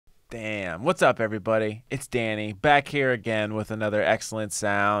Damn. What's up, everybody? It's Danny, back here again with another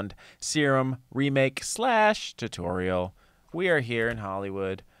Xlntsound Serum remake / tutorial. We are here in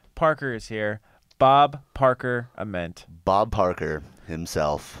Hollywood. Parker is here. Bob Parker Ament. Bob Parker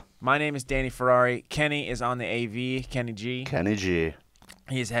himself. My name is Danny Ferrari. Kenny is on the AV. Kenny G. Kenny G.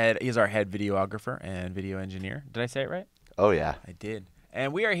 He's our head videographer and video engineer. Did I say it right? Oh, yeah. I did.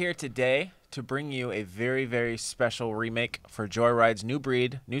 And we are here today to bring you a very, very special remake for Joyryde's New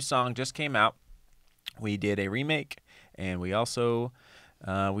Breed. New song just came out. We did a remake, and we also,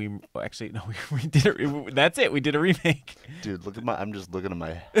 we did it. That's it. We did a remake. Dude, look at I'm just looking at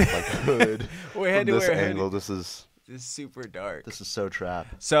my hood from this angle. This is super dark. This is so trap.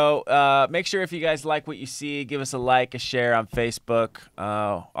 So make sure if you guys like what you see, give us a like, a share on Facebook.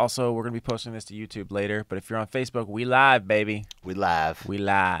 Also, we're going to be posting this to YouTube later. But if you're on Facebook, we live, baby. We live. We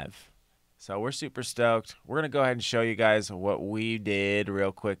live. So we're super stoked. We're going to go ahead and show you guys what we did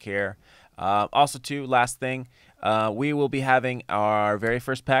real quick here. Also, too, last thing, we will be having our very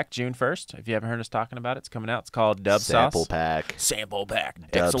first pack June 1st. If you haven't heard us talking about it, it's coming out. It's called Dub Sample Sauce. Pack. Sample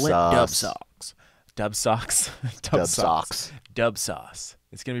Pack. Dub Excellent sauce. Dub Socks. Dub Socks. Dub Socks. Dub Sauce.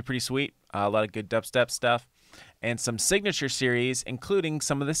 It's going to be pretty sweet. A lot of good dubstep stuff. And some signature series, including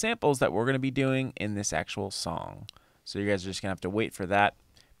some of the samples that we're going to be doing in this actual song. So you guys are just going to have to wait for that.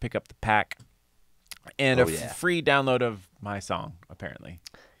 Pick up the pack. And a free download of my song, apparently.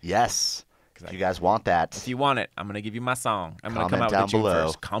 Yes. If you guys want that. If you want it, I'm going to give you my song. I'm going to come out with you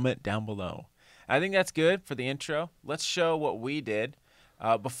first. Comment down below. I think that's good for the intro. Let's show what we did.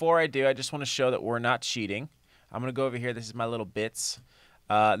 Before I do, I just want to show that we're not cheating. I'm going to go over here. This is my little bits.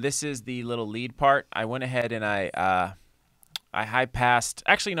 This is the little lead part. I went ahead and I high passed.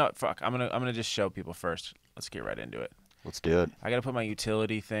 Actually, no, fuck. I'm gonna just show people first. Let's get right into it. Let's do it. I got to put my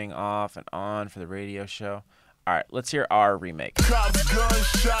utility thing off and on for the radio show. All right, let's hear our remake. Cops,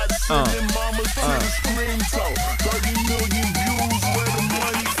 gunshots, sending mamas to the screen toe. 30 million views, where the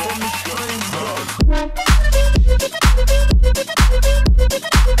money from the streams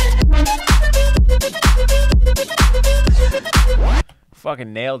go.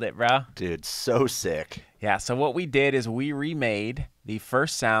 Fucking nailed it, bro. Dude, so sick. Yeah, so what we did is we remade the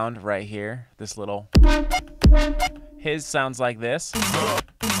first sound right here. This little... His sounds like this.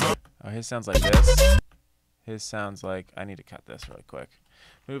 Oh, his sounds like this. His sounds like... I need to cut this really quick.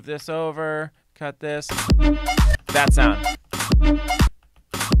 Move this over. Cut this. That sound.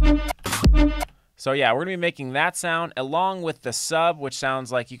 So yeah, we're going to be making that sound along with the sub, which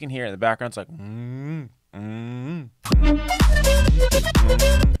sounds like you can hear in the background. It's like...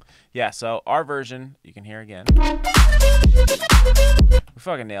 Yeah, so our version, you can hear again. We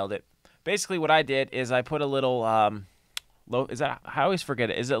fucking nailed it. Basically, what I did is I put a little low. Is that? I always forget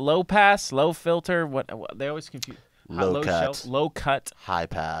it. Is it low pass, low filter? What they always confuse. Low cut. Low cut. High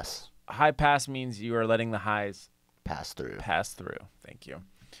pass. High pass means you are letting the highs pass through. Pass through. Thank you.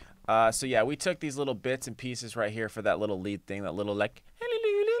 So yeah, we took these little bits and pieces right here for that little lead thing, that little like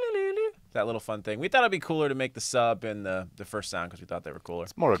that little fun thing. We thought it'd be cooler to make the sub and the first sound because we thought they were cooler.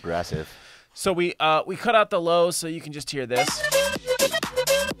 It's more aggressive. So we cut out the lows so you can just hear this.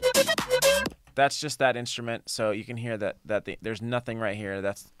 That's just that instrument, so you can hear that there's nothing right here.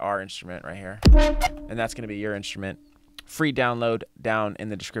 That's our instrument right here, and that's going to be your instrument. Free download down in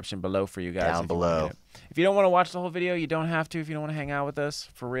the description below for you guys. Down below. If you don't want to watch the whole video, you don't have to. If you don't want to hang out with us,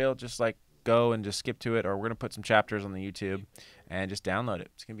 for real, just like go and just skip to it, or we're going to put some chapters on the YouTube and just download it.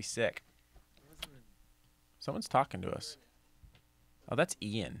 It's going to be sick. Someone's talking to us. Oh, that's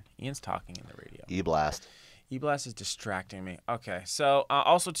Ian. Ian's talking in the radio. E-Blast. E-Blast is distracting me. Okay, so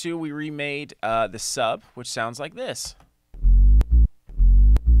also, too, we remade the sub, which sounds like this.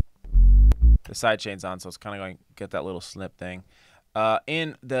 The sidechain's on, so it's kind of going to get that little snip thing.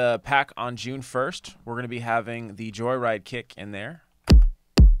 In the pack on June 1st, we're going to be having the Joyryde kick in there.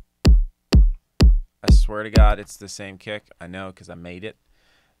 I swear to God, it's the same kick. I know because I made it.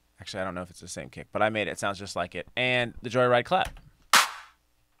 Actually, I don't know if it's the same kick, but I made it. It sounds just like it. And the Joyryde clap.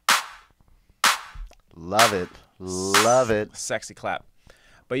 Love it. Love it. Sexy clap.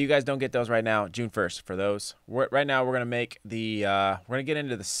 But you guys don't get those right now. June 1st for those. Right now, we're going to make the... we're going to get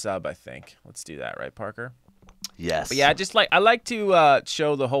into the sub, I think. Let's do that, right, Parker? Yes. But yeah, I like to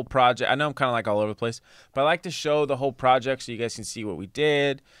show the whole project. I know I'm kind of like all over the place, but I like to show the whole project so you guys can see what we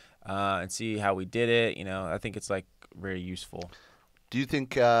did and see how we did it. You know, I think it's like very useful. Do you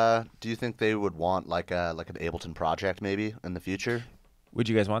think they would want like an Ableton project maybe in the future? Would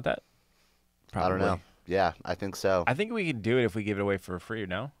you guys want that? Probably. I don't know. Yeah, I think so. I think we can do it if we give it away for free,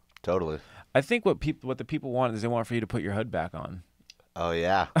 no? Totally. I think what the people want is they want for you to put your hood back on. Oh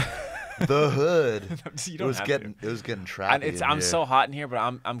yeah. The hood. You It don't was have getting trappy. in I'm here. so hot in here, but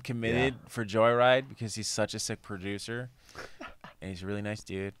I'm committed for Joyryde because he's such a sick producer, and he's a really nice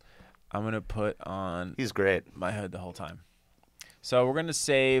dude. I'm gonna put on He's great. my hood the whole time. So we're gonna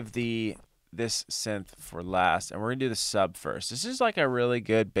save this synth for last, and we're gonna do the sub first. This is like a really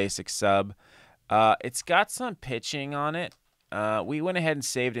good basic sub. It's got some pitching on it. We went ahead and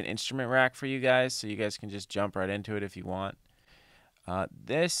saved an instrument rack for you guys, so you guys can just jump right into it if you want.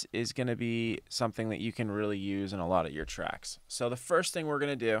 This is going to be something that you can really use in a lot of your tracks. So the first thing we're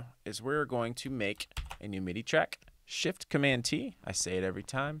going to do is we're going to make a new MIDI track. Shift-Command-T. I say it every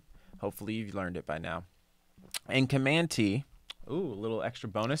time. Hopefully you've learned it by now. And Command-T, ooh, a little extra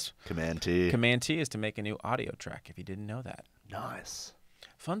bonus. Command-T. Command-T is to make a new audio track, if you didn't know that. Nice.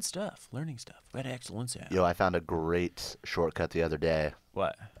 Fun stuff, learning stuff. Red Xlntsound. Yo, I found a great shortcut the other day.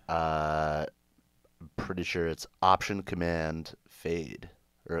 What? I'm pretty sure it's Option Command Fade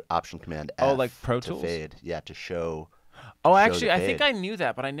or Option Command F. Oh, like Pro to Tools? fade. Yeah, to show. Oh, show actually, the I think fade. I knew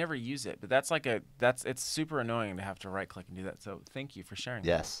that, but I never use it. But it's super annoying to have to right click and do that. So thank you for sharing.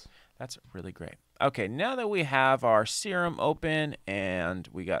 Yes. That's really great. Okay, now that we have our Serum open and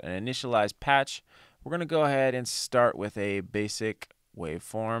we got an initialized patch, we're gonna go ahead and start with a basic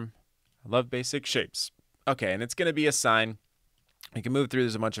waveform. I love basic shapes. Okay, and it's gonna be a sine. You can move through,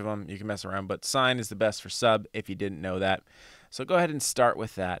 there's a bunch of them, you can mess around, but sine is the best for sub if you didn't know that. So go ahead and start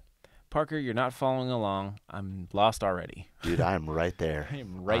with that. Parker, you're not following along. I'm lost already. Dude, I'm right there.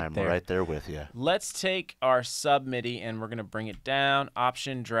 I'm right there. I'm right there with you. Let's take our sub MIDI and we're going to bring it down.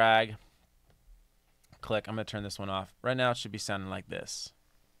 Option, drag, click. I'm going to turn this one off. Right now it should be sounding like this.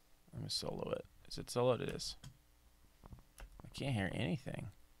 Let me solo it. Is it soloed? It is. I can't hear anything.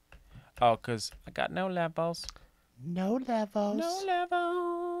 Oh, because I got no levels. No levels. No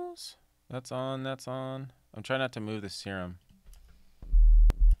levels. That's on. That's on. I'm trying not to move the Serum.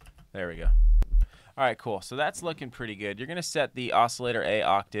 There we go. All right, cool. So that's looking pretty good. You're going to set the oscillator A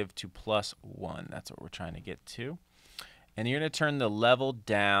octave to +1. That's what we're trying to get to. And you're going to turn the level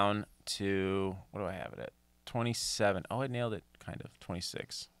down to, what do I have it at? 27. Oh, I nailed it, kind of.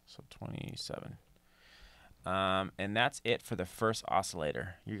 26. So 27. And that's it for the first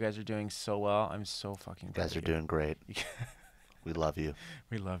oscillator. You guys are doing so well. I'm so fucking proud. You guys are doing great. We love you.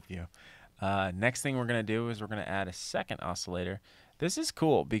 We love you. Next thing we're going to do is we're going to add a second oscillator. This is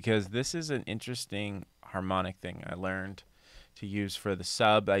cool because this is an interesting harmonic thing I learned to use for the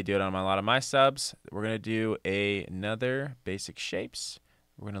sub. I do it on a lot of my subs. We're going to do another basic shapes.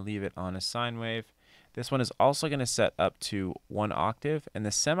 We're going to leave it on a sine wave. This one is also going to set up to 1 octave, and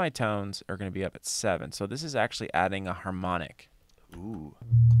the semitones are going to be up at 7. So this is actually adding a harmonic. Ooh.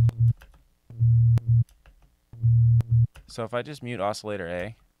 So if I just mute oscillator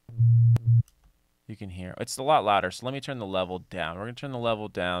A, you can hear. It's a lot louder, so let me turn the level down. We're going to turn the level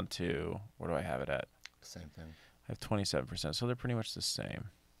down to, where do I have it at? Same thing. I have 27%, so they're pretty much the same.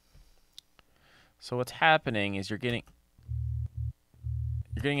 So what's happening is you're getting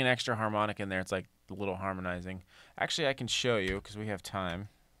an extra harmonic in there. It's like a little harmonizing. Actually, I can show you because we have time.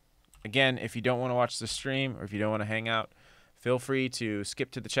 Again, if you don't want to watch the stream or if you don't want to hang out, feel free to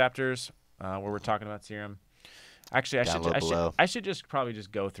skip to the chapters where we're talking about Serum. Actually, I should just probably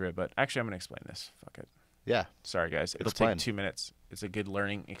just go through it, but actually I'm going to explain this. Fuck it. Yeah. Sorry, guys. It'll Explain. take 2 minutes. It's a good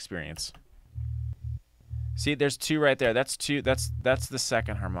learning experience. See, there's 2 right there. That's 2. That's the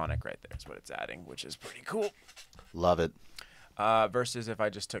second harmonic right there. Is what it's adding, which is pretty cool. Love it. Versus if I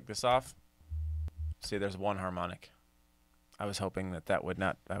just took this off, see, there's 1 harmonic. I was hoping that I would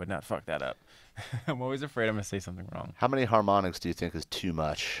not fuck that up. I'm always afraid I'm going to say something wrong. How many harmonics do you think is too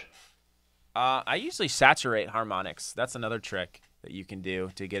much? I usually saturate harmonics. That's another trick that you can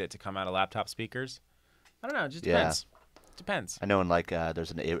do to get it to come out of laptop speakers. I don't know. It just depends. Depends. I know in like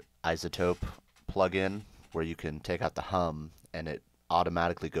there's an isotope plugin where you can take out the hum and it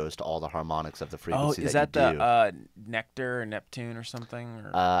automatically goes to all the harmonics of the frequency. Oh, is that that you the do. Nectar or Neptune or something?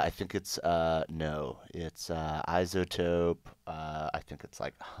 Or? I think it's no, it's isotope. I think it's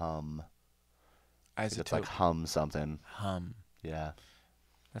like hum. Isotope. It's like hum something. Hum. Yeah.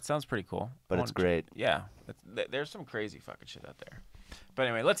 That sounds pretty cool. But it's great. Yeah. There's some crazy fucking shit out there. But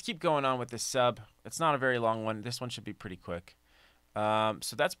anyway, let's keep going on with this sub. It's not a very long one. This one should be pretty quick.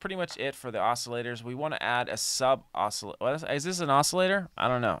 So that's pretty much it for the oscillators. We want to add a sub oscillator. Is this an oscillator? I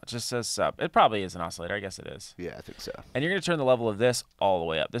don't know. It just says sub. It probably is an oscillator. I guess it is. Yeah, I think so. And you're going to turn the level of this all the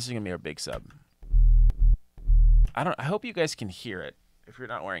way up. This is going to be our big sub. I hope you guys can hear it if you're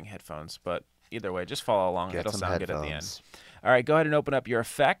not wearing headphones, but either way, just follow along. It'll sound good at the end. All right, go ahead and open up your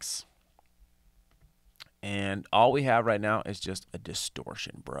effects. And all we have right now is just a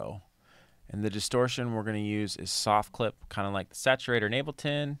distortion, bro. And the distortion we're going to use is soft clip, kind of like the saturator in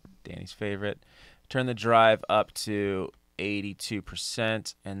Ableton, Danny's favorite. Turn the drive up to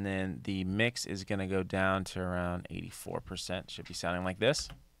 82%, and then the mix is going to go down to around 84%. Should be sounding like this.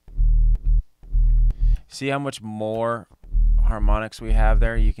 See how much more harmonics we have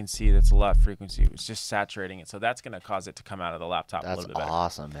there? You can see that's a lot of frequency. It's just saturating it. So that's going to cause it to come out of the laptop a little bit better. That's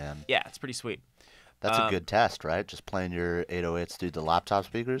awesome, man. Yeah, it's pretty sweet. That's a good test, right? Just playing your 808s through the laptop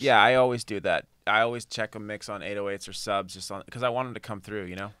speakers? Yeah, I always do that. I always check a mix on 808s or subs just on because I want them to come through,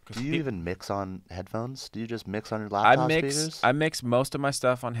 you know? Do you even mix on headphones? Do you just mix on your laptop speakers? I mix most of my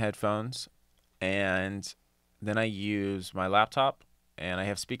stuff on headphones, and then I use my laptop, and I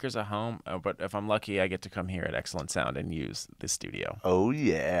have speakers at home. But if I'm lucky, I get to come here at Xlntsound and use the studio. Oh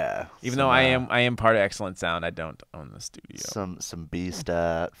yeah! Even though I am part of Xlntsound, I don't own the studio. Some beast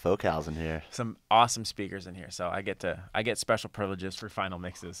vocals in here. Some awesome speakers in here, so I get special privileges for final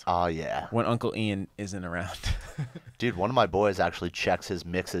mixes. Oh yeah! When Uncle Ian isn't around. Dude, one of my boys actually checks his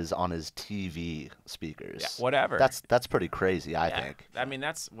mixes on his TV speakers. Yeah, whatever. That's pretty crazy, I think. I mean,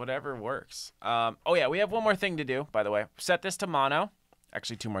 that's whatever works. Oh yeah, we have one more thing to do, by the way. Set this to mono.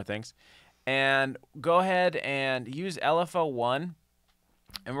 Actually, two more things. And go ahead and use LFO1.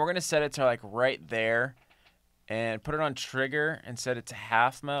 And we're going to set it to like right there. And put it on trigger and set it to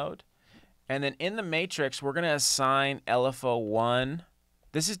half mode. And then in the matrix, we're going to assign LFO1.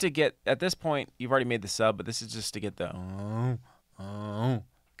 This is to get, at this point, you've already made the sub, but this is just to get the kind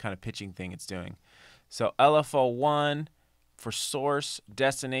of pitching thing it's doing. So LFO1 for source,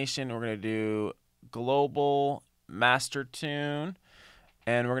 destination, we're going to do global master tune.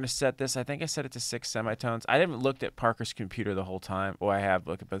 And we're going to set this, I think I set it to 6 semitones. I haven't looked at Parker's computer the whole time. Oh, I have,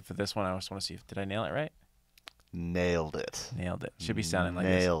 but for this one, I just want to see, did I nail it right? Nailed it. Nailed it. Should be sounding like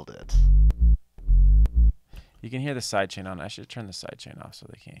this. Nailed it. You can hear the sidechain on. I should turn the sidechain off so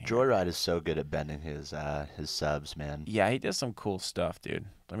they can't hear. Joyryde is so good at bending his subs, man. Yeah, he does some cool stuff, dude.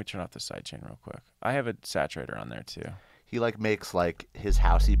 Let me turn off the sidechain real quick. I have a saturator on there, too. He makes his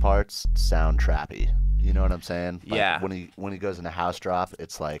housey parts sound trappy. You know what I'm saying? Yeah. When he goes into house drop,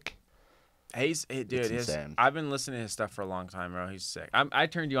 it's like. Dude, insane. I've been listening to his stuff for a long time, bro. He's sick. I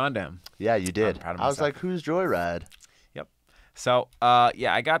turned you on to him. Yeah, you did. I'm proud of I was myself. like, who's Joyryde? Yep. So,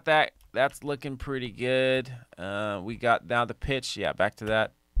 yeah, I got that. That's looking pretty good. We got now the pitch. Yeah, back to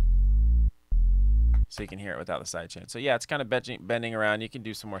that. So you can hear it without the sidechain. So yeah, it's kind of bending around. You can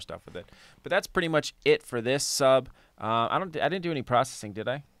do some more stuff with it. But that's pretty much it for this sub. I didn't do any processing, did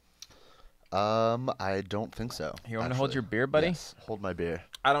I? I don't think so. Here, want to hold your beer, buddy? Yes, hold my beer.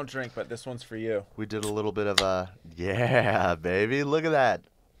 I don't drink, but this one's for you. We did a little bit of yeah, baby. Look at that.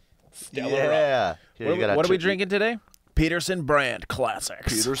 Stellar yeah. Here, what are we drinking today? Peterson brand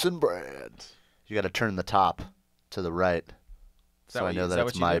classics. Peterson brand. You got to turn the top to the right, so I know that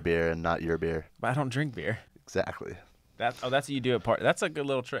it's my beer and not your beer. But I don't drink beer. Exactly. That's what you do at part. That's a good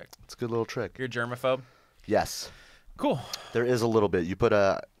little trick. It's a good little trick. You're a germaphobe? Yes. Cool. There is a little bit. You put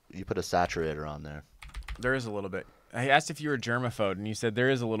a saturator on there. There is a little bit. I asked if you were germaphobe, and you said there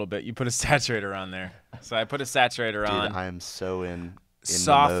is a little bit. You put a saturator on there. So I put a saturator on. Dude, I am so in the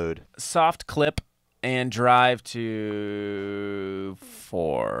mode. Soft clip and drive to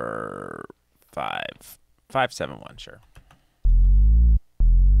 571, sure.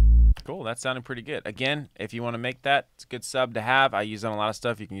 Cool, that sounded pretty good. Again, if you want to make that, it's a good sub to have. I use it on a lot of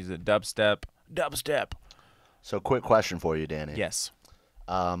stuff. You can use it Dubstep. So, quick question for you, Danny. Yes.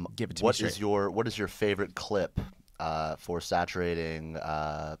 Give it to me what straight. What is your favorite clip for saturating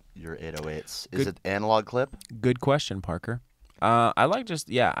your 808s? Is it analog clip? Good question, Parker. I just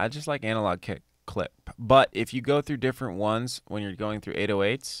like analog clip. But if you go through different ones when you're going through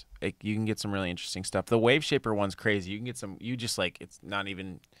 808s, you can get some really interesting stuff. The Wave Shaper one's crazy. You can get some. You just it's not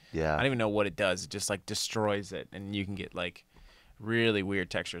even. Yeah. I don't even know what it does. It just destroys it, and you can get really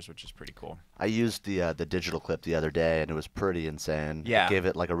weird textures, which is pretty cool. I used the digital clip the other day, and it was pretty insane. Yeah. It gave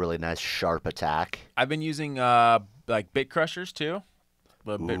it a really nice sharp attack. I've been using bit crushers too,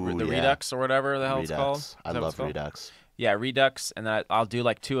 the Redux or whatever the hell it's called. I love Redux. Yeah, Redux, and I'll do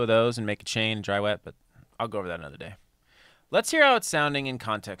 2 of those and make a chain and dry wet, but I'll go over that another day. Let's hear how it's sounding in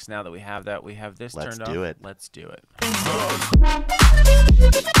context now that we have that. We have this turned off. Let's do it. I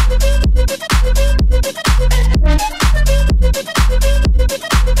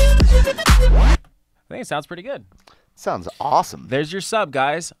think it sounds pretty good. Sounds awesome. There's your sub,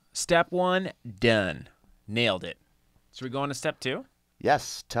 guys. Step 1, done. Nailed it. So we go on to step 2?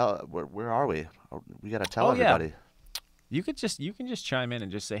 Yes. Where are we? We got to tell everybody. Yeah. You can just chime in and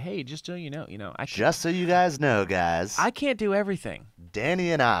just say, hey, just so you know, just so you guys know, guys. I can't do everything.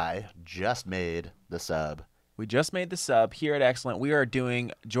 Danny and I just made the sub. We just made the sub here at Xlnt. We are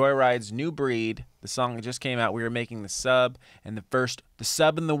doing Joyryde's New Breed. The song that just came out. We are making the sub and the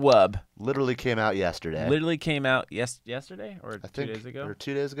sub and the wub. Literally came out yesterday. Literally came out yesterday or 2 days ago? Or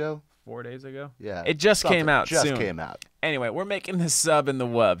 2 days ago? 4 days ago? Yeah. It just came out Just soon. came out. Anyway, we're making the sub and the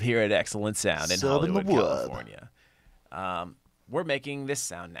wub here at Xlntsound in Hollywood, California. We're making this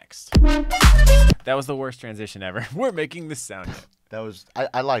sound next. That was the worst transition ever. We're making this sound. That was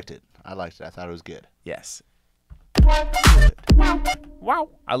I liked it. I thought it was good. Yes. Wow.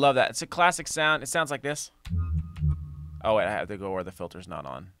 I love that. It's a classic sound. It sounds like this. Oh, wait, I have to go where the filter's not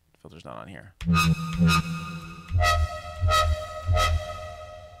on. The filter's not on here.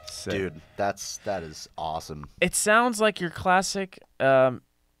 Sick. Dude, that is awesome. It sounds like your classic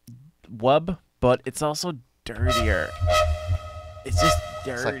wub, but it's also dirtier. It's just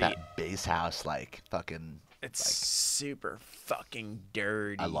dirty. It's like that bass house, like fucking. It's super fucking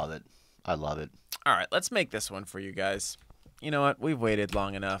dirty. I love it. I love it. All right, let's make this one for you guys. You know what? We've waited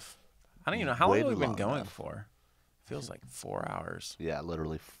long enough. I don't even know how long we've been going for. Feels like 4 hours. Yeah,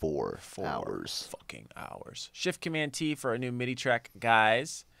 literally 4 hours. Fucking hours. Shift Command T for a new MIDI track,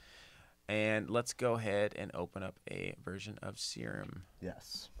 guys. And let's go ahead and open up a version of Serum.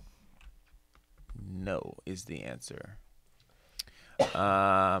 Yes. No is the answer.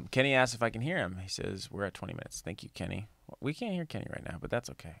 Kenny asked if I can hear him. He says, we're at 20 minutes. Thank you, Kenny. We can't hear Kenny right now, but that's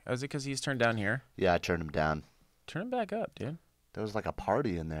okay. Oh, is it because he's turned down here? Yeah, I turned him down. Turn him back up, dude. There was like a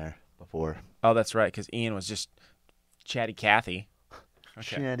party in there before. Oh, that's right, because Ian was just chatty Cathy.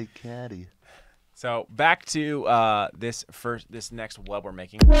 Okay. Chatty Catty. So back to this next wub we're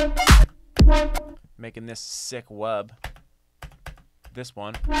making. Making this sick wub. This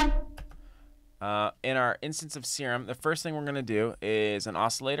one. In our instance of Serum, the first thing we're going to do is an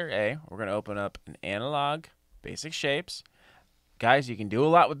oscillator A. We're going to open up an analog, basic shapes. Guys, you can do a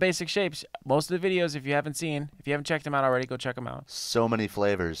lot with basic shapes. Most of the videos, if you haven't checked them out already, go check them out. So many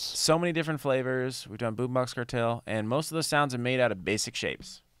flavors. So many different flavors. We've done Boombox CARTEL, and most of the sounds are made out of basic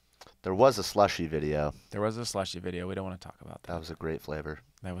shapes. There was a slushy video. There was a slushy video. We don't want to talk about that. That was a great flavor.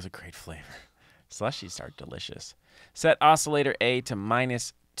 That was a great flavor. Slushies are delicious. Set oscillator A to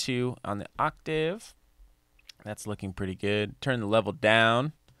 -2 on the octave. That's looking pretty good. Turn the level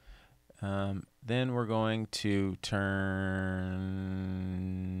down. Then we're going to turn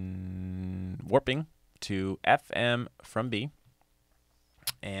warping to FM from B.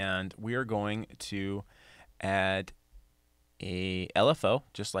 And we are going to add a LFO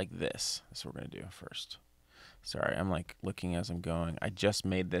just like this. That's what we're going to do first. Sorry, I'm like looking as I'm going. I just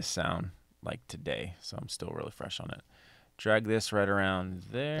made this sound like today, so I'm still really fresh on it. Drag this right around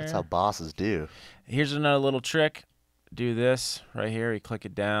there. That's how bosses do. Here's another little trick. Do this right here. You click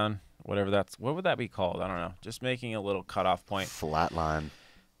it down. Whatever that's, what would that be called? I don't know. Just making a little cutoff point. Flat line.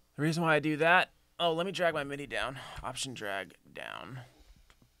 The reason why I do that, oh, let me drag my MIDI down. Option drag down.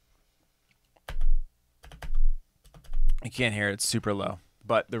 You can't hear it. It's super low.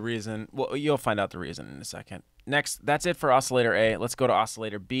 But the reason, well, you'll find out the reason in a second. Next, that's it for oscillator A. Let's go to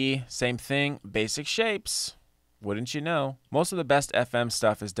oscillator B. Same thing, basic shapes. Wouldn't you know? Most of the best FM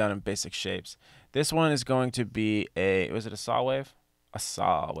stuff is done in basic shapes. This one is going to be was it a saw wave? A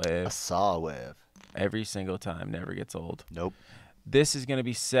saw wave. A saw wave. Every single time, never gets old. Nope. This is going to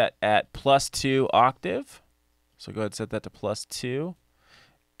be set at +2 octave. So go ahead and set that to +2.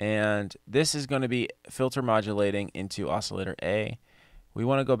 And this is going to be filter modulating into oscillator A. We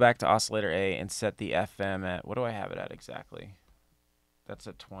want to go back to oscillator A and set the FM at, what do I have it at exactly? That's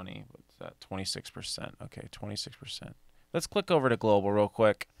at 20. What's that? 26%. Okay, 26%. Let's click over to global real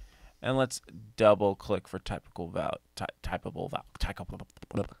quick. And let's double click for typable valve.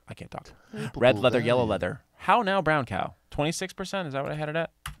 I can't talk. Red leather, yellow leather. How now, brown cow? 26%? Is that what I had it at?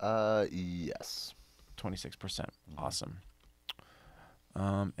 Yes. 26%. Awesome.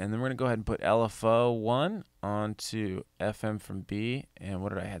 And then we're going to go ahead and put LFO 1 onto FM from B. And what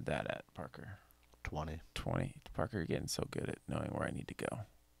did I had that at, Parker? 20. 20. Parker, you're getting so good at knowing where I need to go.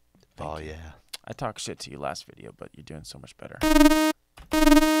 Oh, yeah. I talked shit to you last video, but you're doing so much better.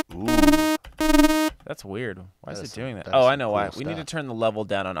 Ooh. That's weird. Why is it doing that? That's Oh, I know why. cool We need to stuff. turn the level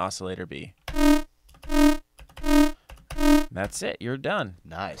down on oscillator B. That's it. You're done.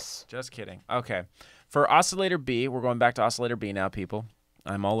 Nice. Just kidding. Okay. For oscillator B, we're going back to oscillator B now, people.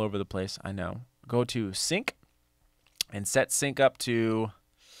 I'm all over the place. I know. Go to sync and set sync up to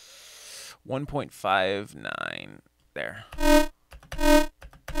 1.59. There.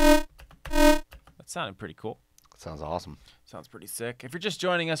 That sounded pretty cool. Sounds awesome. Sounds pretty sick. If you're just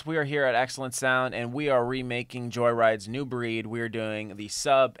joining us, we are here at Xlntsound, and we are remaking Joyryde's New Breed. We are doing the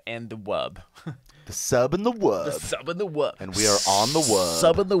sub and the wub. The sub and the wub. The sub and the wub. And we are on the wub.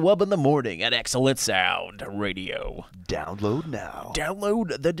 Sub and the wub in the morning at Xlntsound Radio. Download now.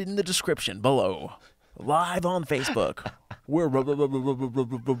 Download in the description below. Live on Facebook. We're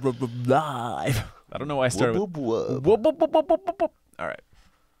live. I don't know why I started with... All right.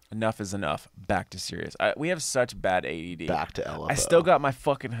 Enough is enough. Back to serious. We have such bad ADD. Back to LFO. I still got my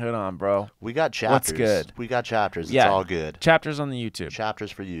fucking hood on, bro. We got chapters. What's good? We got chapters. Yeah. It's all good. Chapters on the YouTube.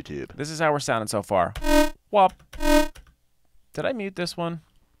 Chapters for YouTube. This is how we're sounding so far. Wop. Did I mute this one?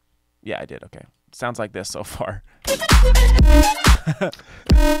 Yeah, I did. Okay. Sounds like this so far. It's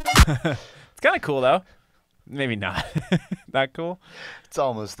kind of cool, though. Maybe not. Not cool? It's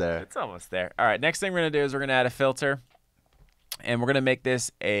almost there. It's almost there. All right. Next thing we're going to do is we're going to add a filter. And we're going to make this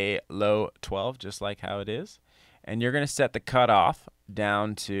a low 12, just like how it is. And you're going to set the cutoff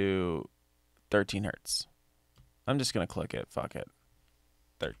down to 13 hertz. I'm just going to click it. Fuck it.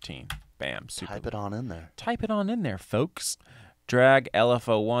 13. Bam. Super. Type it on in there. Type it on in there, folks. Drag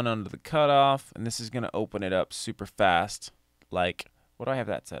LFO1 under the cutoff. And this is going to open it up super fast. Like, what do I have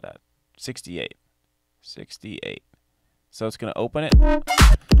that set at? 68. 68. So it's going to open it.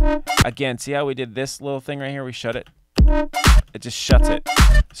 Again, see how we did this little thing right here? We shut it. It just shuts it.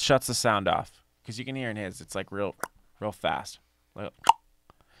 Shuts the sound off. Because you can hear in his, it's like real fast.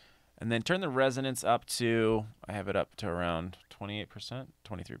 And then turn the resonance up to, I have it up to around 28%,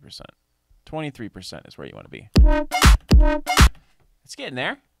 23%. 23% is where you want to be. It's getting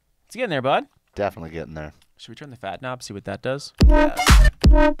there. It's getting there, bud. Definitely getting there. Should we turn the fat knob, see what that does? Yes.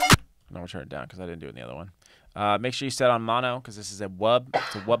 No, we'll turn it down because I didn't do it in the other one. Make sure you set on mono because this is a wub.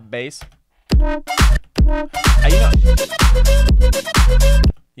 It's a wub bass.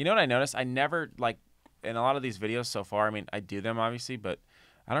 You know what I noticed? I never, like, in a lot of these videos so far, I mean, I do them, obviously, but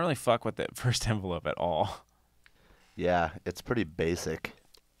I don't really fuck with the first envelope at all. Yeah, it's pretty basic.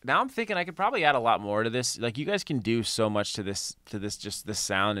 Now I'm thinking I could probably add a lot more to this. Like, you guys can do so much to this just this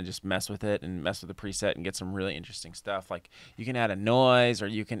sound and just mess with it and mess with the preset and get some really interesting stuff. Like, you can add a noise or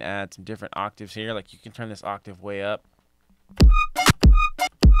you can add some different octaves here. Like, you can turn this octave way up.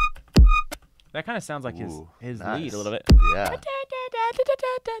 That kind of sounds like his nice. lead a little bit. Yeah.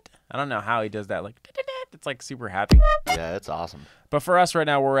 I don't know how he does that. Like, it's like super happy. Yeah, it's awesome. But for us right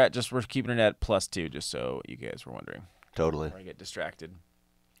now, we're keeping it at +2, just so you guys were wondering. Totally. Before I get distracted.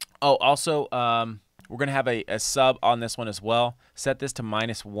 Oh, also, we're gonna have a sub on this one as well. Set this to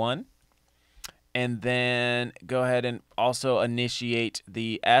 -1, and then go ahead and also initiate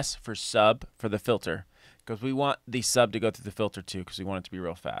the S for sub for the filter. Because we want the sub to go through the filter too, because we want it to be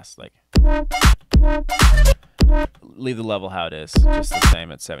real fast. Like, leave the level how it is, just the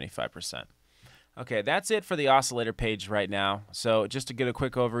same at 75%. Okay, that's it for the oscillator page right now. So just to get a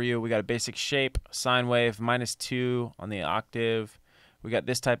quick overview, we got a basic shape, sine wave, -2 on the octave. We got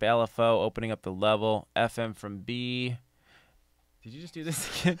this type of LFO opening up the level, FM from B. Did you just do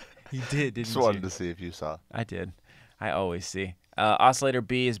this again? You did, didn't you? Just wanted to see if you saw. I did. I always see. Oscillator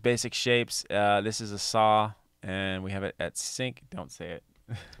B is basic shapes. This is a saw, and we have it at sync. Don't say it.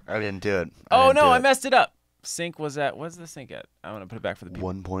 I didn't do it. Oh, no, I messed it up. Sync was at, what's the sync at? I'm going to put it back for the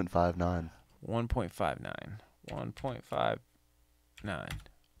people. 1.59. 1.59. 1.59.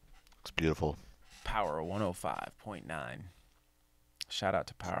 It's beautiful. Power 105.9. Shout out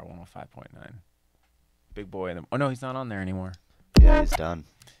to Power 105.9. Big boy. Oh, no, he's not on there anymore. Yeah, he's done.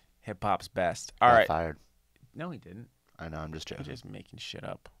 Hip-hop's best. All Got right. fired. No, he didn't. I know, I'm just joking. He's just making shit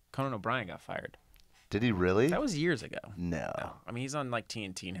up. Conan O'Brien got fired. Did he really? That was years ago. No. I mean, he's on like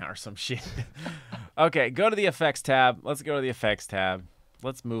TNT now or some shit. Okay, go to the effects tab. Let's go to the effects tab.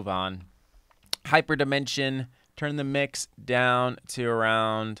 Let's move on. Hyperdimension. Turn the mix down to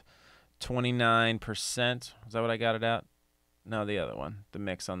around 29%. Is that what I got it at? No, the other one. The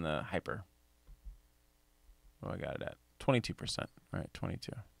mix on the hyper. What do I got it at? 22%. All right,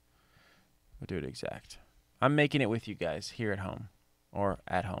 22. We'll do it exact. I'm making it with you guys here at home or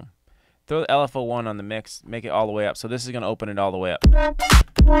at home. Throw the LFO1 on the mix, make it all the way up. So this is going to open it all the way up.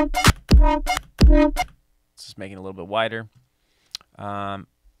 It's just making it a little bit wider.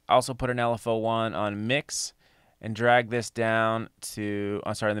 Also put an LFO1 on mix and drag this down to,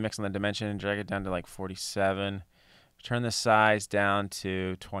 the mix on the dimension and drag it down to like 47. Turn the size down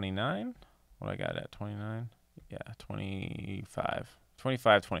to 29. What do I got at 29? Yeah, 25.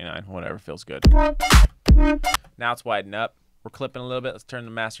 25, 29, whatever feels good. Now it's widened up. We're clipping a little bit. Let's turn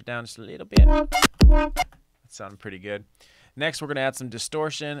the master down just a little bit. That sounded pretty good. Next, we're going to add some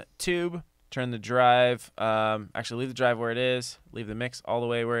distortion. Tube. Turn the drive. Actually, leave the drive where it is. Leave the mix all the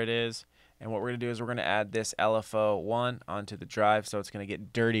way where it is. And what we're going to do is we're going to add this LFO1 onto the drive, so it's going to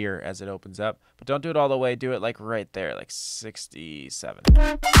get dirtier as it opens up. But don't do it all the way. Do it like right there, like 67.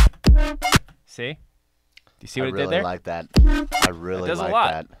 See? Do you see what it really did there? like that. I really It does like a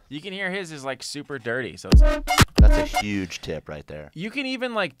lot. that. You can hear his is like super dirty. So That's a huge tip right there. you can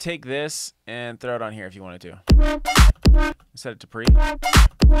even like take this and throw it on here if you wanted to. Set it to pre.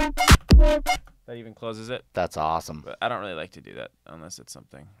 That even closes it. That's awesome. But I don't really like to do that unless it's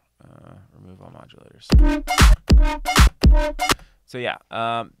something. Remove all modulators. So yeah,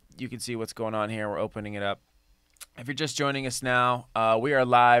 you can see what's going on here. We're opening it up. If you're just joining us now, we are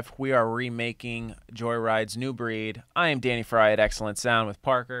live. We are remaking Joyryde's New Breed. I am Danny Fry at Xlntsound with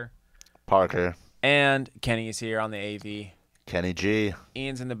Parker. And Kenny is here on the AV. Kenny G.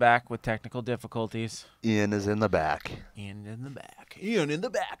 Ian's in the back with technical difficulties. Ian is in the back. Ian in the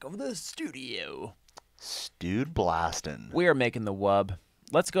back of the studio. Stewed blasting. We are making the wub.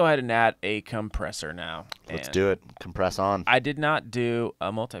 Let's go ahead and add a compressor now. Let's do it. Compress on. I did not do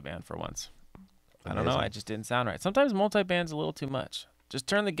a multiband for once. I don't know. I just didn't sound right. Sometimes multiband's a little too much. Just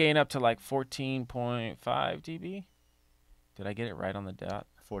turn the gain up to like 14.5 dB. Did I get it right on the dot?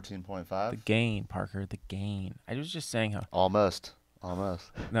 14.5? The gain, Parker. The gain. I was just saying how. Almost.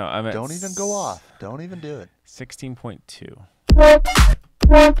 No, I meant. Don't even go off. Don't even do it.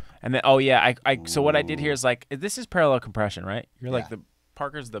 16.2. And then, oh yeah, so what I did here is like, this is parallel compression, right? You're like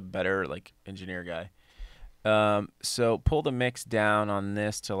Parker's the better like engineer guy. So pull the mix down on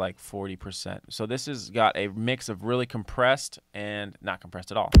this to like 40%. So this has got a mix of really compressed and not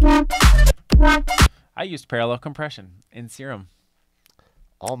compressed at all. I used parallel compression in Serum.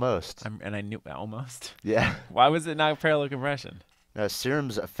 Almost. And I knew almost. Yeah. Why was it not parallel compression? No,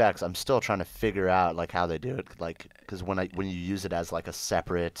 Serum's effects, I'm still trying to figure out like how they do it, like because when you use it as like a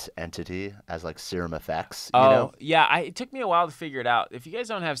separate entity, as like Serum effects, you know? Yeah, it took me a while to figure it out. If you guys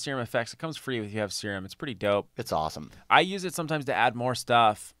don't have Serum effects, it comes free if you have Serum. It's pretty dope. It's awesome. I use it sometimes to add more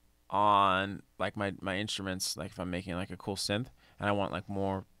stuff on like my instruments, like if I'm making like a cool synth and I want like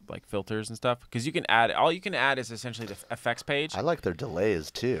more like filters and stuff, because you can add, all you can add is essentially the effects page. I like their delays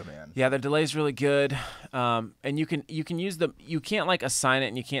too, man. Yeah, their delay's really good. And you can use the, you can't like assign it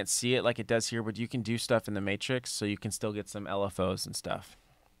and you can't see it like it does here, but you can do stuff in the matrix, so you can still get some LFOs and stuff.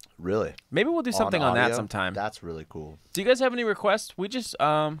 Really? Maybe we'll do something on that sometime. That's really cool. Do you guys have any requests? We just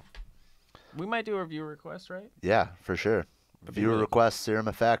we might do a viewer request, right? Yeah, for sure. Viewer requests, Serum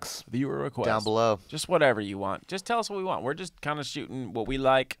effects. Viewer request down below. Just whatever you want. Just tell us what we want. We're just kind of shooting what we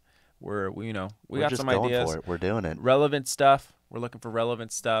like. We got some ideas. For it. We're doing it. Relevant stuff. We're looking for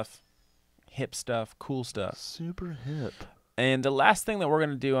relevant stuff, hip stuff, cool stuff. Super hip. And the last thing that we're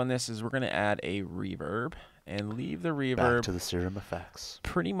gonna do on this is we're gonna add a reverb and leave the reverb back to the Serum effects.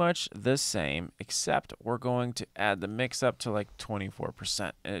 Pretty much the same, except we're going to add the mix up to like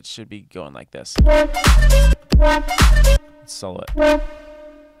 24%, and it should be going like this. Let's solo it.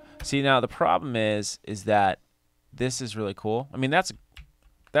 See, now the problem is that this is really cool. I mean, that's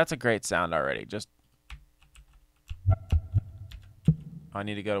a great sound already. Just I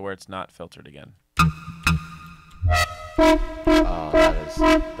need to go to where it's not filtered again. Oh,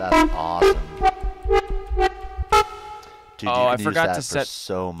 that's awesome. Dude, I forgot to set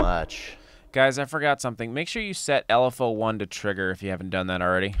so much. Guys, I forgot something. Make sure you set LFO 1 to trigger if you haven't done that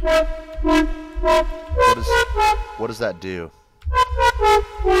already. What does that do?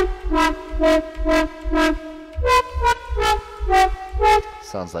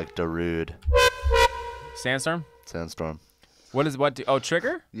 Sounds like Darude. Sandstorm? Sandstorm. Oh,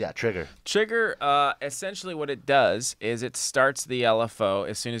 trigger? Yeah, trigger. Trigger, essentially what it does is it starts the LFO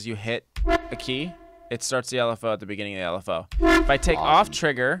as soon as you hit a key. It starts the LFO at the beginning of the LFO. If I take off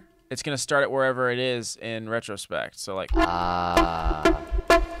trigger, it's going to start it wherever it is in retrospect. So like...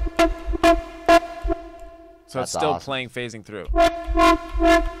 So it's still playing, phasing through.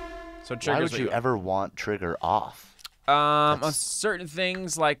 So why would you ever want trigger off? On certain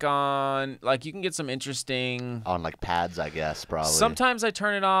things, like you can get some interesting... On like pads, I guess, probably. Sometimes I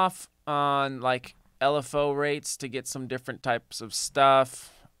turn it off on like LFO rates to get some different types of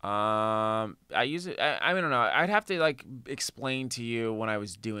stuff. I use it, I don't know. I'd have to like explain to you when I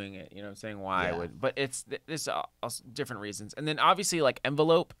was doing it, you know what I'm saying, why I would. But it's different reasons. And then obviously like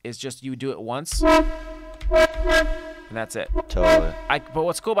envelope is just you do it once. And that's it. Totally. But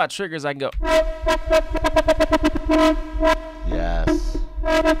what's cool about trigger is I can go. Yes.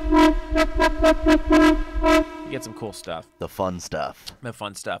 You get some cool stuff. The fun stuff. The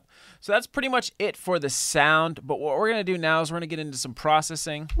fun stuff. So that's pretty much it for the sound. But what we're going to do now is we're going to get into some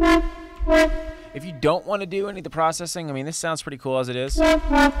processing. If you don't want to do any of the processing, I mean, this sounds pretty cool as it is.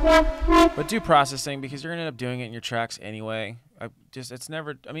 But do processing because you're going to end up doing it in your tracks anyway. I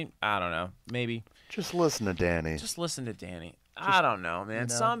don't know. Maybe. Just listen to Danny. Just listen to Danny. I don't know, man.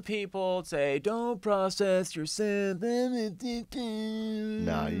 Some people say don't process your synth.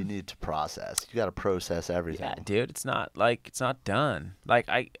 No, you need to process. You got to process everything. Yeah, dude, it's not done. Like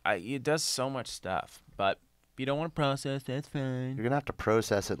it does so much stuff, but if you don't want to process, that's fine. You're gonna have to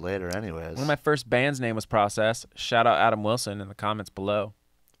process it later, anyways. One of my first band's name was Process. Shout out Adam Wilson in the comments below.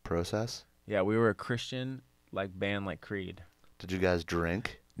 Process? Yeah, we were a Christian band like Creed. Did you guys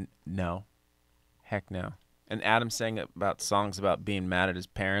drink? No, heck no. And Adam sang about songs about being mad at his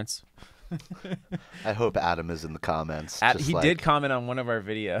parents. I hope Adam is in the comments. He did comment on one of our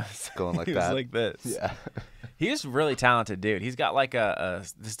videos. Going like he that. Was like this. Yeah. He's a really talented dude. He's got like I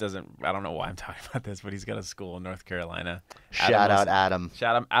don't know why I'm talking about this, but he's got a school in North Carolina. Shout out Adam.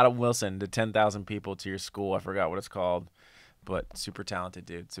 Shout out Adam Wilson to 10,000 people to your school. I forgot what it's called, but super talented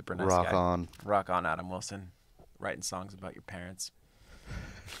dude. Super nice guy. Rock on, Adam Wilson. Writing songs about your parents.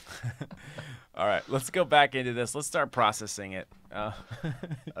 All right, let's go back into this. Let's start processing it. All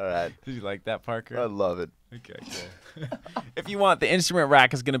right. Did you like that, Parker? I love it. Okay, cool. If you want, the instrument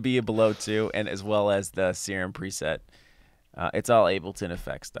rack is going to be below too, and as well as the Serum preset. It's all Ableton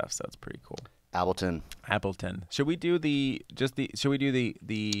effect stuff, so it's pretty cool. Ableton. Should we do the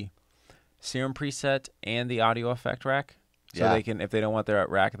Serum preset and the audio effect rack? So they can, if they don't want their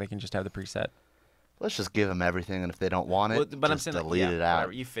rack, they can just have the preset. Let's just give them everything, and if they don't want it, but just I'm saying delete it out.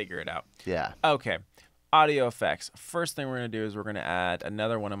 Whatever, you figure it out. Yeah. Okay. Audio effects. First thing we're going to do is we're going to add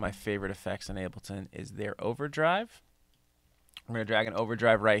another one of my favorite effects in Ableton is their overdrive. I'm going to drag an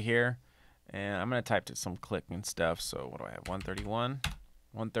overdrive right here, and I'm going to type to some clicking stuff. So what do I have? 131.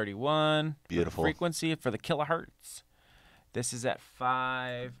 131. Beautiful. Frequency for the kilohertz. This is at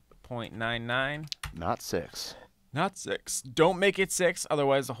 5.99. Not 6. Not 6. Don't make it 6,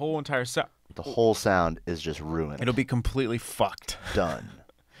 otherwise the whole entire sound. The whole sound is just ruined. It'll be completely fucked. Done.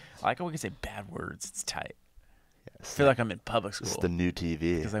 I like how we can say bad words. It's tight. Yes. I feel like I'm in public school. It's the new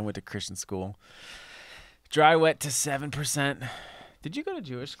TV. Because I went to Christian school. Dry wet to 7%. Did you go to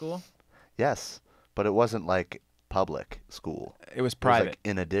Jewish school? Yes, but it wasn't like public school. It was private. It was like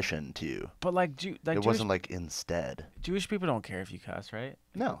in addition to. But it wasn't like instead. Jewish people don't care if you cuss, right?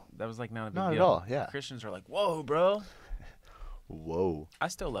 No. That was like not a big deal. Not at all, yeah. Christians are like, whoa, bro. Whoa. I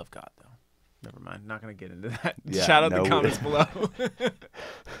still love God, though. Never mind. Not going to get into that. Yeah, Shout out the comments below.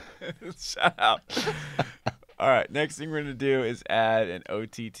 Shout out. All right. Next thing we're going to do is add an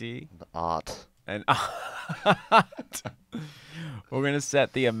OTT. An OT. We're going to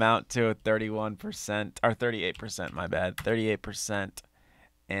set the amount to 31%, or 38%, my bad. 38%.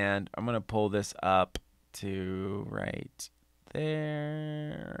 And I'm going to pull this up to right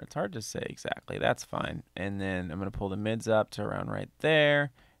there. It's hard to say exactly. That's fine. And then I'm going to pull the mids up to around right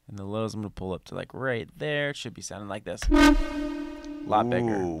there. And the lows I'm going to pull up to like right there. It should be sounding like this. A lot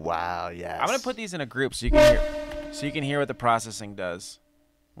bigger. Ooh, wow, yes. I'm going to put these in a group so you can hear what the processing does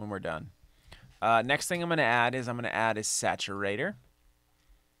when we're done. Next thing I'm going to add is saturator.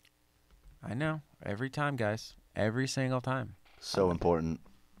 I know. Every time, guys. Every single time. So important.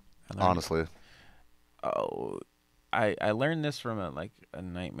 Honestly. Oh, I learned this from a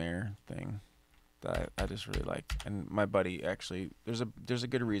nightmare thing that I just really like. And my buddy actually, there's a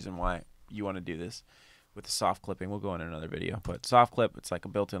good reason why you want to do this with the soft clipping. We'll go in another video. But soft clip, it's like a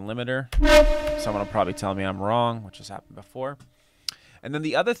built-in limiter. Someone will probably tell me I'm wrong, which has happened before. And then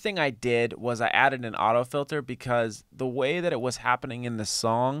the other thing I did was I added an auto filter because the way that it was happening in the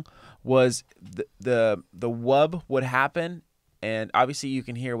song was the wub would happen, and obviously you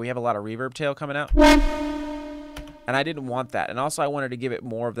can hear we have a lot of reverb tail coming out. And I didn't want that. And also I wanted to give it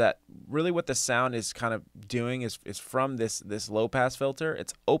more of that. Really what the sound is kind of doing is from this low pass filter.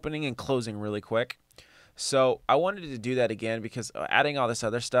 It's opening and closing really quick. So I wanted to do that again because adding all this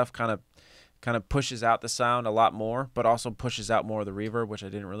other stuff kind of pushes out the sound a lot more, but also pushes out more of the reverb, which I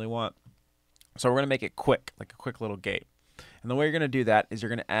didn't really want. So we're going to make it quick, like a quick little gate. And the way you're going to do that is you're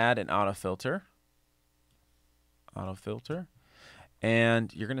going to add an auto filter.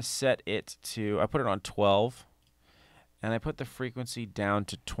 And you're going to set it to, I put it on 12. And I put the frequency down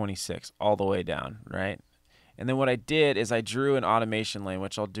to 26, all the way down, right? And then what I did is I drew an automation lane,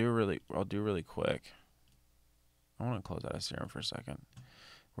 which I'll do really quick. I want to close out of Serum for a second.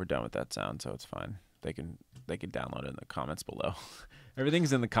 We're done with that sound, so it's fine. They can download it in the comments below.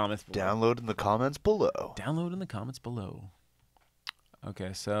 Everything's in the comments below. Download in the comments below. Download in the comments below.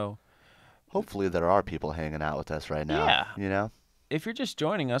 Okay, so hopefully there are people hanging out with us right now. Yeah. You know? If you're just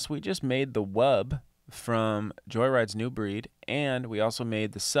joining us, we just made the wub from Joyryde's New Breed, and we also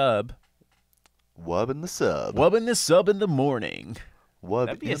made the sub. Wub in the sub. Wub in the sub in the morning. Wub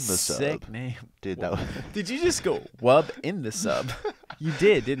That'd be in a the sub. sick name. Dude, that was... Did you just go Wub in the sub? You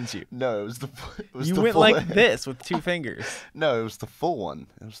did, didn't you? No, it was the. It was You the went full like hand. this with 2 fingers. No, it was the full one.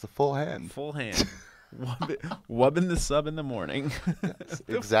 It was the full hand. Full hand. Wubbing the sub in the morning. Yes,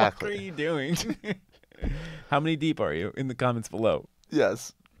 The exactly. fuck are you doing? How many deep are you? In the comments below.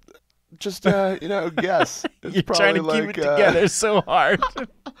 Yes. Just guess. It's You're trying to probably keep it together so hard.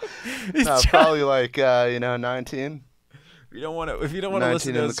 He's No, trying- probably like 19. If you don't want to 19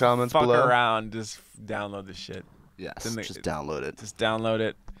 listen to in the us comments fuck below. around, just download the shit. Yes. Then Just download it. Just download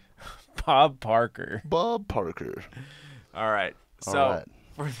it. Bob Parker. Bob Parker. All right. So All right.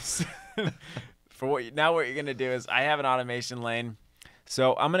 for this, what you're gonna do is I have an automation lane.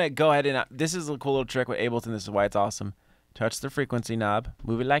 So I'm gonna go ahead and this is a cool little trick with Ableton. This is why it's awesome. Touch the frequency knob,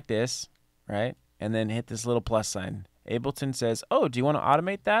 move it like this, right, and then hit this little plus sign. Ableton says, "Oh, do you want to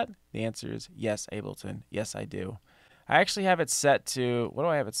automate that?" The answer is yes, Ableton. Yes, I do. I actually have it set to what do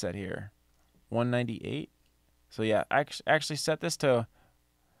I have it set here? 198. So yeah, I actually set this to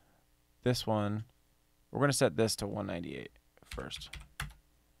this one. We're gonna set this to 198 first.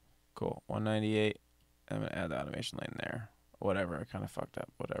 Cool, 198. I'm gonna add the automation lane there. Whatever, I kind of fucked up.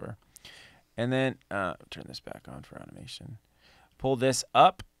 Whatever. And then turn this back on for automation. Pull this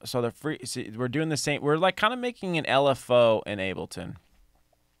up so see, we're doing the same. We're like kind of making an LFO in Ableton.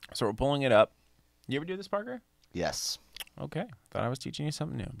 So we're pulling it up. You ever do this, Parker? Yes. Okay, thought I was teaching you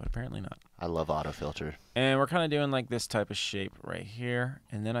something new, but apparently not. I love autofilter. And we're kind of doing like this type of shape right here.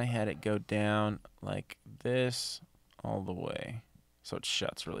 And then I had it go down like this all the way. So it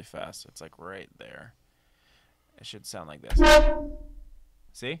shuts really fast. It's like right there. It should sound like this.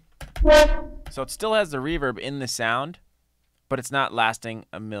 See? So it still has the reverb in the sound, but it's not lasting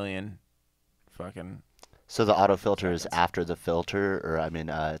a million fucking... So the autofilter is after the filter, or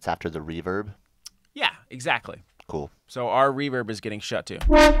it's after the reverb? Yeah, exactly. Cool. So our reverb is getting shut too.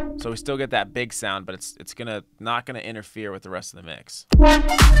 So we still get that big sound, but it's not gonna interfere with the rest of the mix.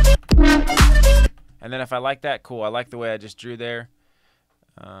 And then if I like that, cool. I like the way I just drew there.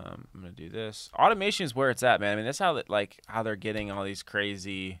 I'm gonna do this. Automation is where it's at, man. I mean, that's how they're getting all these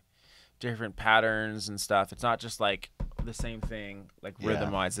crazy different patterns and stuff. It's not just like the same thing, like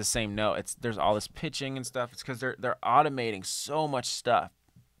rhythm-wise, the same note. There's all this pitching and stuff. It's because they're automating so much stuff.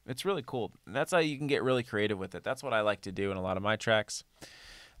 It's really cool. And that's how you can get really creative with it. That's what I like to do in a lot of my tracks,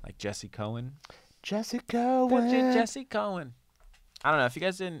 like Jesse Cohen. Jesse Cohen. Jesse Cohen. I don't know if you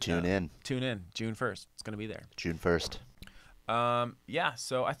guys didn't Tune in. June 1st. It's gonna be there. June 1st. Yeah,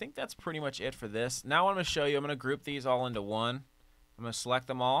 so I think that's pretty much it for this. Now what I'm going to show you, I'm going to group these all into one. I'm going to select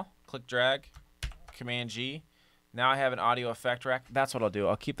them all, click drag, Command G. Now I have an audio effect rack. That's what I'll do.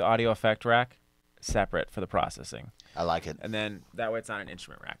 I'll keep the audio effect rack separate for the processing. I like it. And then that way it's not an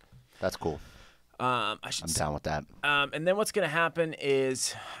instrument rack. That's cool. I'm down with that. And then what's going to happen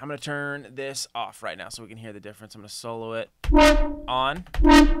is I'm going to turn this off right now so we can hear the difference. I'm going to solo it on,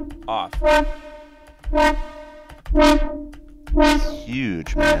 off.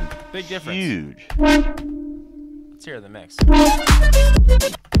 Huge, man. Big difference. Huge. Let's hear the mix.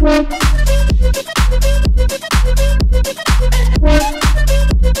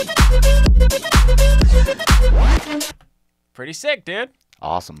 Pretty sick, dude.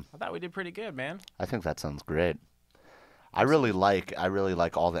 Awesome. I thought we did pretty good, man. I think that sounds great. I really like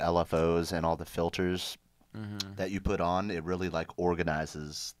all the LFOs and all the filters that you put on. It really like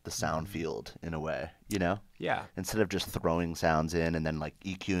organizes the sound field in a way, you know? Yeah. Instead of just throwing sounds in and then like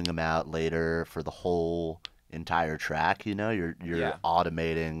EQing them out later for the whole entire track, you know? You're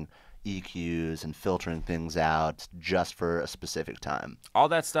automating EQs and filtering things out just for a specific time. All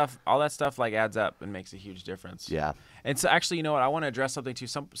that stuff like adds up and makes a huge difference. Yeah. And so actually, you know what? I want to address something too.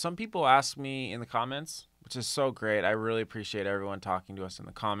 Some people ask me in the comments, which is so great. I really appreciate everyone talking to us in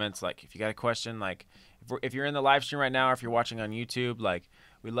the comments. Like, if you got a question, like if you're in the live stream right now, or if you're watching on YouTube, like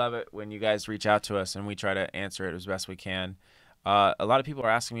we love it when you guys reach out to us and we try to answer it as best we can. A lot of people are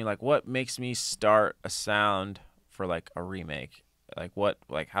asking me like, what makes me start a sound for like a remake?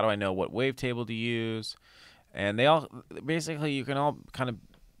 Like how do I know what wavetable to use? And they all basically, you can all kind of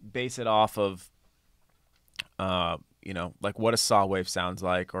base it off of you know, like what a saw wave sounds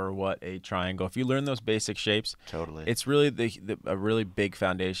like or what a triangle. If you learn those basic shapes, totally, it's really a really big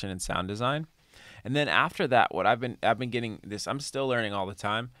foundation in sound design. And then after that, what I've been getting this, I'm still learning all the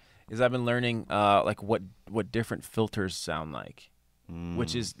time, is I've been learning like what different filters sound like.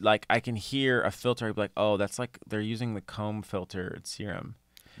 Which is like, I can hear a filter, I'd be like, oh, that's like they're using the comb filter at Serum.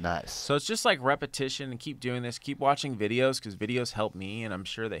 Nice. So it's just like repetition, and keep doing this, keep watching videos, because videos help me and I'm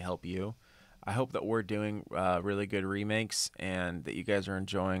sure they help you. I hope that we're doing really good remakes and that you guys are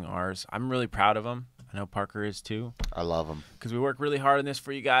enjoying ours. I'm really proud of them. I know Parker is too. I love them. Because we work really hard on this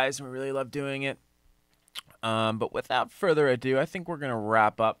for you guys and we really love doing it. But without further ado, I think we're going to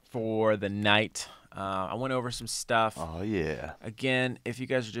wrap up for the night. I went over some stuff. Oh, yeah. Again, if you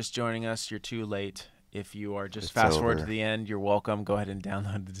guys are just joining us, you're too late. If you are just fast forward to the end, you're welcome. Go ahead and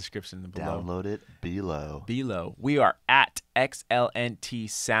download the description below. Download it below. We are at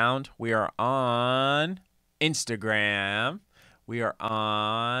Xlntsound. We are on Instagram. We are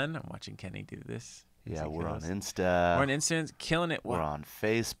on... I'm watching Kenny do this. Yeah, we're on Insta. We're on Insta, killing it. We're on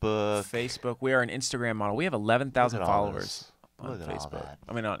Facebook. We are an Instagram model. We have 11,000 followers on Look at Facebook. all that.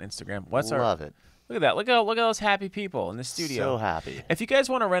 I mean, on Instagram. Love it. Look at that. Look at those happy people in the studio. So happy. If you guys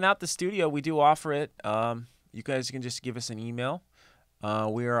want to rent out the studio, we do offer it. You guys can just give us an email.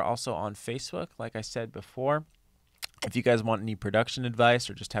 We are also on Facebook, like I said before. If you guys want any production advice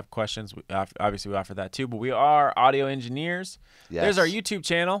or just have questions, obviously we offer that too. But we are audio engineers. Yes. There's our YouTube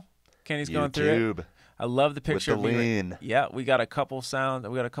channel. Kenny's going through it. I love the picture with the lean. Yeah, we got a couple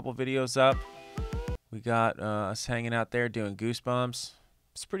videos up. We got us hanging out there doing Goosebumps.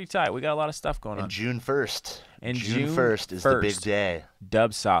 It's pretty tight. We got a lot of stuff going on. And June 1st. And June 1st is the big day.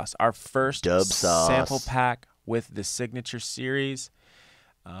 Dub Sauce, our first Dub Sauce sample pack with the signature series.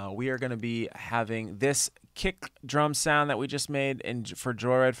 We are going to be having this kick drum sound that we just made for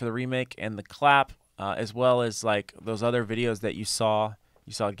Joyryde for the remake and the clap, as well as like those other videos that you saw.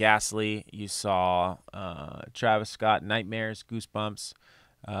 You saw Ghastly, you saw Travis Scott, Nightmares, Goosebumps,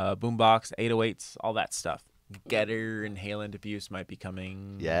 Boombox, 808s, all that stuff. Getter and Hail and Abuse might be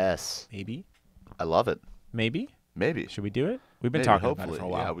coming. Yes. Maybe. I love it. Maybe. Should we do it? We've been talking about it for a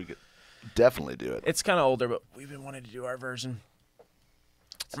while. Yeah, we could definitely do it. It's kind of older, but we've been wanting to do our version.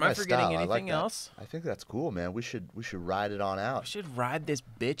 Am I forgetting anything else? I think that's cool, man. We should ride it on out. We should ride this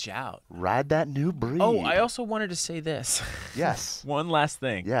bitch out. Ride that new breed. Oh, I also wanted to say this. Yes. One last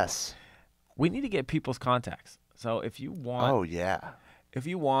thing. Yes. We need to get people's contacts. So if you want... Oh, yeah. If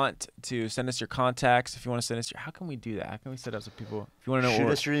you want to send us your contacts, if you want to send us your... How can we do that? How can we set up so people... If you want to know... Shoot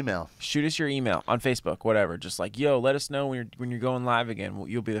us your email. Shoot us your email on Facebook, whatever. Just like, yo, let us know when you're going live again.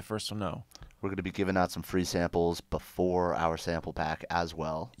 You'll be the first to know. We're going to be giving out some free samples before our sample pack as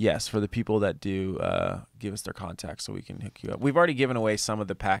well. Yes, for the people that do give us their contacts so we can hook you up. We've already given away some of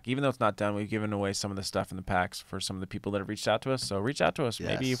the pack. Even though it's not done, we've given away some of the stuff in the packs for some of the people that have reached out to us. So reach out to us. Yes.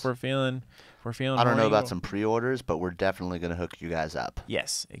 Maybe if we're feeling I don't know about some pre-orders, but we're definitely going to hook you guys up.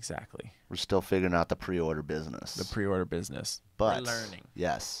 Yes, exactly. We're still figuring out the pre-order business. But we're learning.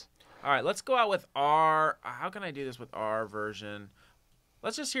 Yes. All right, let's go out with our... How can I do this with our version?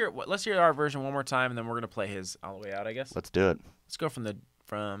 Let's hear our version one more time, and then we're gonna play his all the way out, I guess. Let's do it. Let's go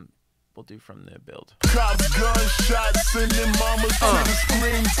we'll do from the build. Cops, gunshots, and then mamas to the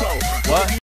screen toe. What?